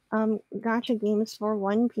many gacha games for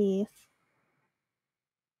One Piece.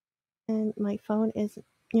 And my phone is,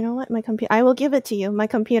 you know what? My computer, I will give it to you. My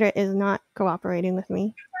computer is not cooperating with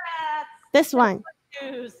me. This one.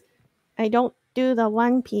 I don't do the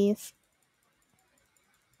One Piece.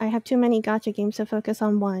 I have too many gacha games to focus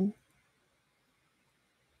on one.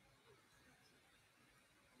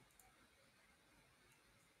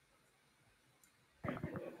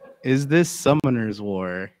 Is this Summoner's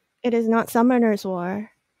War? It is not Summoner's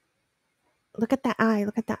War. Look at the eye.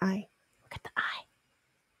 Look at the eye. Look at the eye.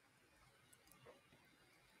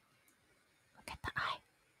 Look at the eye.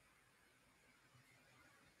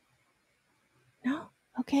 No?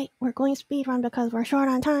 Okay, we're going speedrun because we're short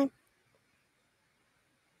on time.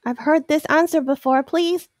 I've heard this answer before,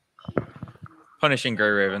 please. Punishing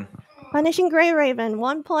Grey Raven. Punishing Grey Raven.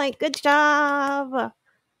 1 point. Good job.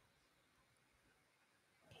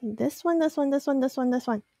 Okay, this one.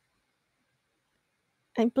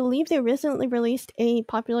 I believe they recently released a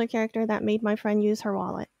popular character that made my friend use her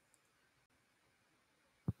wallet.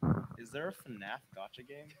 Is there a FNAF gotcha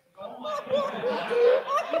game?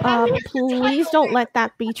 Please don't let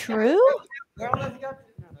that be true.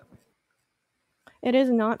 It is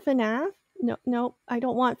not FNAF. No, I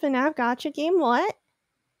don't want FNAF gotcha game. What?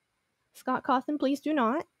 Scott Cawthon, please do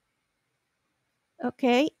not.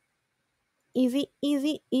 Okay. Easy.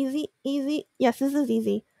 Yes, this is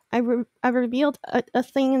easy. I revealed a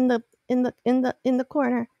thing in the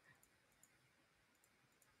corner.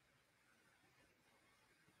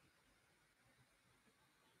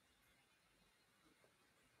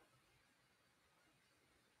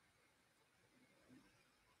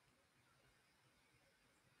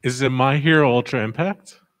 Is it My Hero Ultra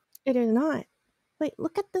Impact? It is not. Wait,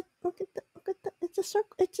 look at the it's a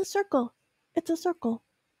circle. It's a circle.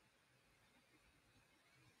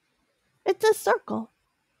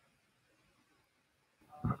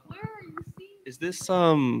 Is this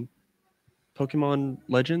Pokemon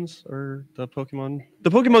Legends or the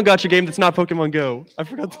Pokemon Gotcha game that's not Pokemon Go? I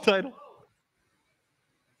forgot the title.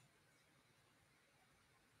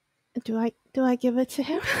 Do I give it to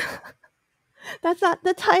him? That's not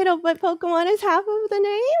the title, but Pokemon is half of the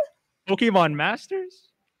name? Pokemon Masters?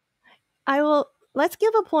 Let's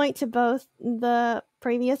give a point to both the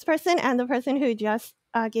previous person and the person who just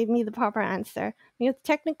gave me the proper answer. Because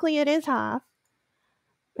technically it is half.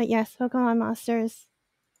 But yes, Pokemon Masters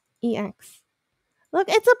EX. Look,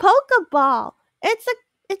 it's a Pokeball. It's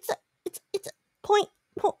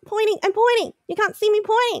pointing. I'm pointing. You can't see me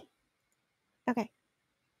pointing. Okay.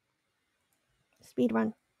 Speed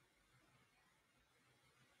run.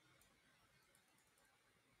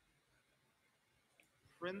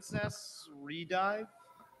 Princess Redive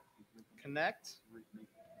Connect.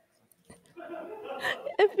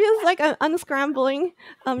 It feels like I'm unscrambling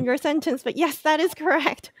your sentence, but yes, that is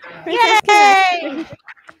correct. Princess Connect.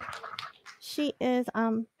 She is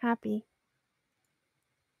happy.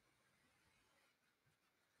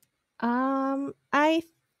 I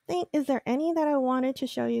think, is there any that I wanted to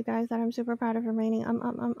show you guys that I'm super proud of remaining?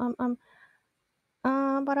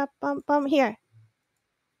 Here.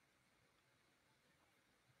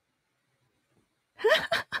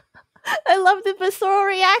 I love the visceral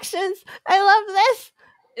reactions. I love this.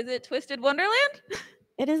 Is it Twisted Wonderland?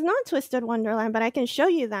 It is not Twisted Wonderland, but I can show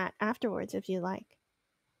you that afterwards if you like.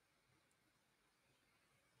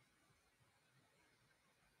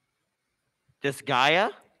 This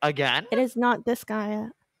Gaia again? It is not this Gaia.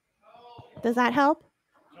 Does that help?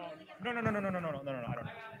 No, I don't know.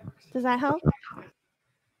 Does that help?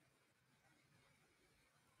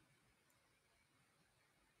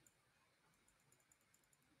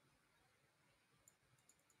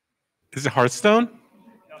 Is it Hearthstone?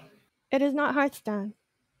 It is not Hearthstone.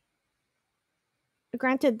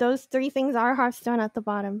 Granted, those three things are Hearthstone at the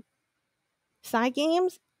bottom. Side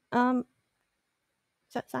games? Is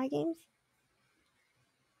that side games?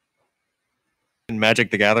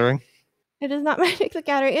 Magic the Gathering? It is not Magic the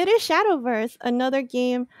Gathering. It is Shadowverse, another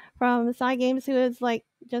game from Cy Games, who is like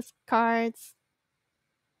just cards.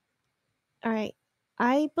 All right.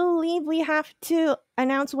 I believe we have to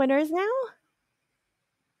announce winners now.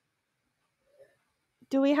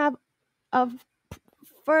 Do we have a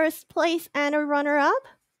first place and a runner-up?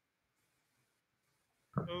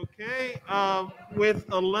 Okay. With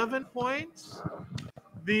 11 points,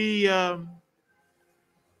 the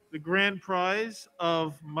grand prize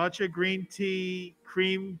of matcha green tea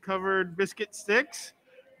cream covered biscuit sticks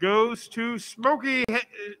goes to Smoky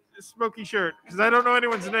Shirt, because I don't know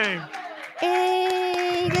anyone's name.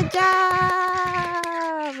 Hey, good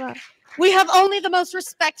job. We have only the most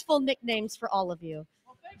respectful nicknames for all of you.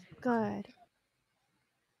 Good.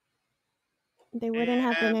 They wouldn't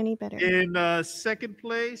have been any better. In second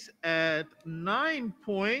place at 9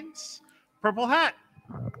 points, Purple Hat.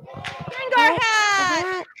 Gengar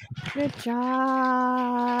hat! Good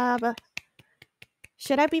job.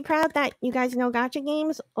 Should I be proud that you guys know gacha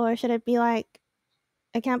games, or should it be like,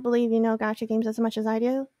 I can't believe you know gacha games as much as I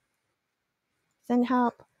do? Send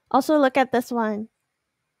help. Also, look at this one.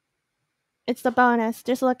 It's the bonus.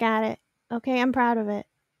 Just look at it. Okay, I'm proud of it.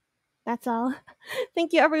 That's all.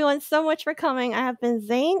 Thank you everyone so much for coming. I have been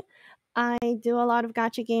Zane. I do a lot of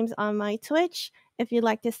gacha games on my Twitch. If you'd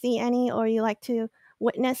like to see any, or you like to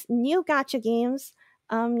witness new gacha games,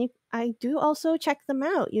 I do also check them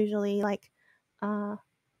out usually. Like, I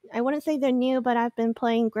wouldn't say they're new, but I've been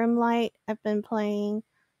playing Grimlight. I've been playing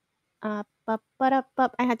I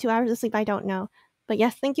had 2 hours of sleep. I don't know. But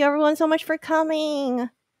yes, thank you everyone so much for coming.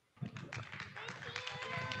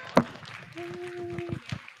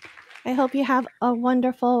 I hope you have a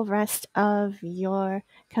wonderful rest of your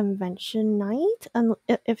convention night. And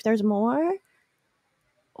if there's more,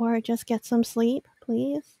 or just get some sleep,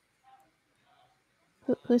 please.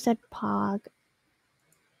 Who said Pog?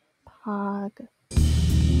 Pog.